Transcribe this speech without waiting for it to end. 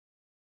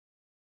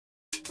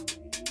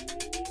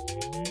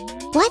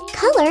What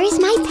color is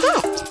my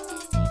pet?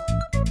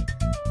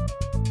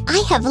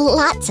 I have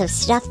lots of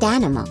stuffed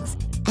animals,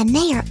 and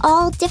they are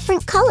all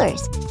different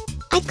colors.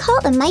 I call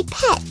them my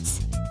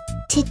pets.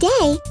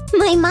 Today,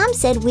 my mom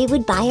said we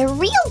would buy a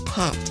real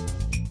pet.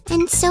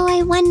 And so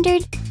I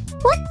wondered,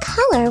 what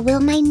color will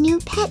my new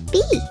pet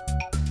be?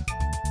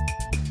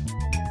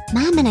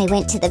 Mom and I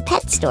went to the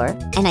pet store,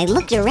 and I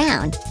looked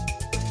around.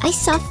 I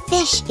saw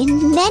fish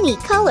in many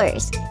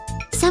colors.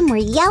 Some were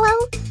yellow,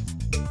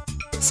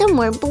 some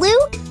were blue,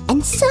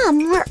 and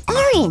some were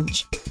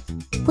orange.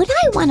 Would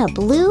I want a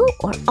blue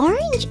or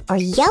orange or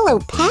yellow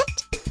pet?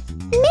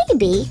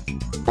 Maybe,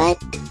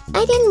 but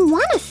I didn't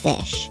want a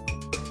fish.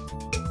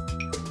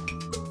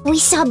 We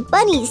saw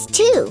bunnies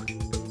too.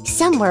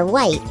 Some were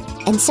white,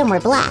 and some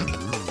were black,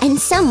 and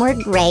some were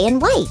gray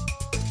and white.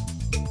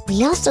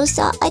 We also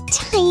saw a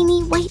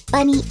tiny white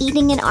bunny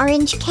eating an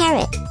orange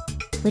carrot.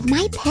 Would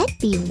my pet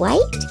be white?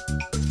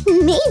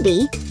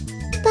 Maybe,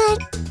 but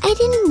I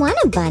didn't want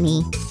a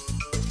bunny.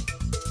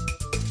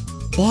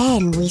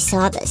 Then we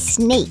saw the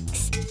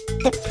snakes.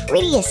 The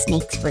prettiest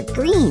snakes were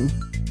green.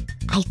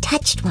 I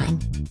touched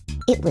one.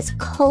 It was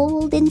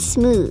cold and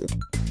smooth.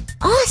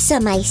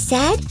 Awesome, I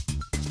said.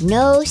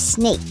 No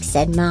snakes,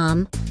 said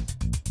Mom.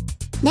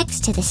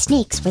 Next to the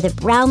snakes were the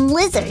brown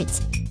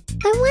lizards.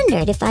 I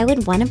wondered if I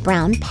would want a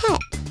brown pet.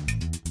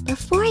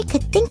 Before I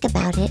could think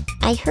about it,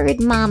 I heard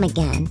Mom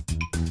again.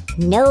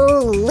 No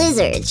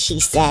lizards, she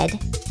said.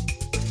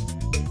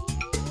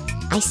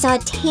 I saw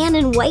tan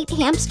and white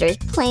hamsters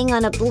playing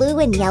on a blue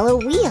and yellow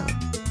wheel.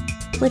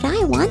 Would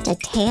I want a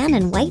tan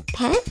and white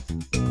pet?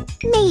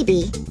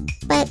 Maybe,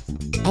 but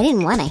I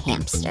didn't want a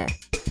hamster.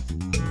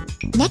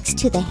 Next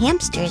to the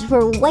hamsters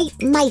were white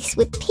mice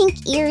with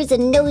pink ears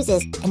and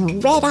noses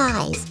and red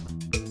eyes.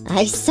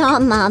 I saw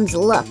Mom's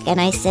look and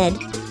I said,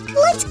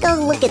 let's go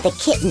look at the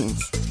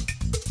kittens.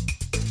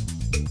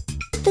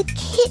 The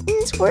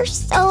kittens were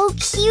so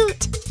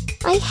cute.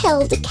 I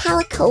held a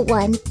calico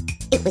one.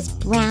 It was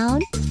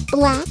brown,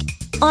 black,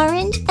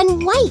 orange,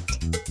 and white.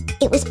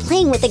 It was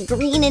playing with a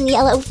green and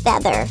yellow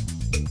feather.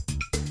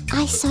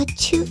 I saw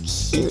two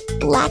cute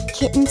black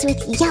kittens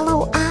with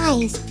yellow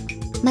eyes.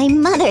 My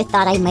mother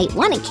thought I might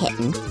want a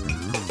kitten.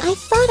 I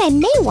thought I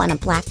may want a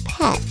black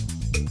pet,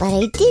 but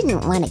I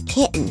didn't want a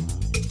kitten.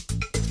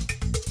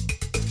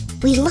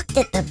 We looked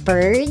at the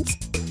birds.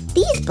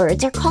 These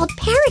birds are called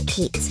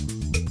parakeets.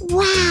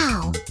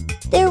 Wow!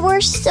 There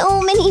were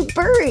so many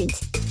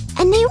birds,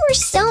 and they were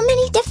so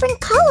many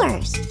different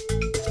colors.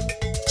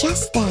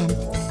 Just then,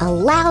 a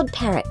loud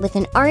parrot with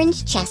an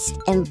orange chest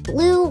and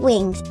blue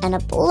wings and a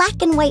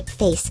black and white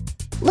face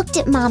looked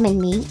at Mom and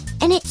me,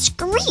 and it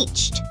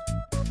screeched.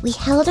 We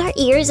held our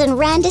ears and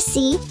ran to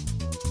see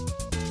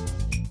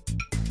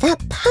the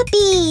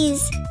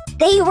puppies.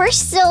 They were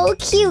so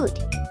cute.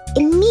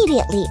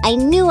 Immediately, I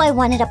knew I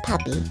wanted a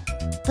puppy.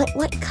 But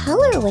what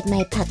color would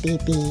my puppy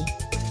be?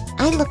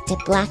 I looked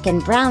at black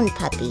and brown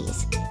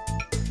puppies.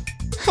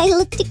 I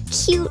looked at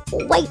cute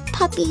white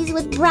puppies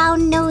with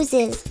brown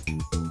noses.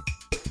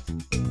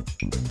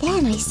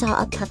 Then I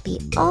saw a puppy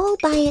all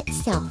by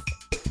itself.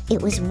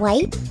 It was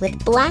white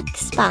with black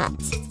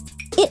spots.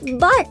 It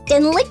barked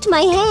and licked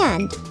my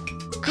hand.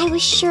 I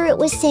was sure it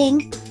was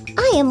saying,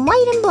 I am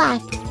white and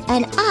black,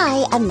 and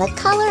I am the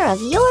color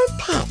of your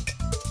pet.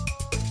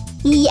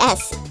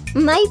 Yes,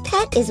 my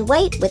pet is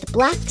white with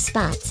black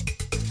spots.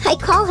 I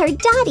call her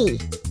Dottie.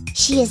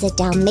 She is a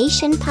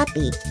Dalmatian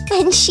puppy,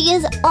 and she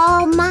is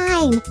all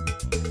mine.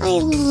 I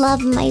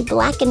love my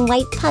black and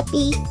white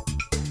puppy.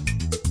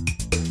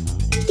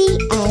 The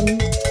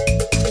end.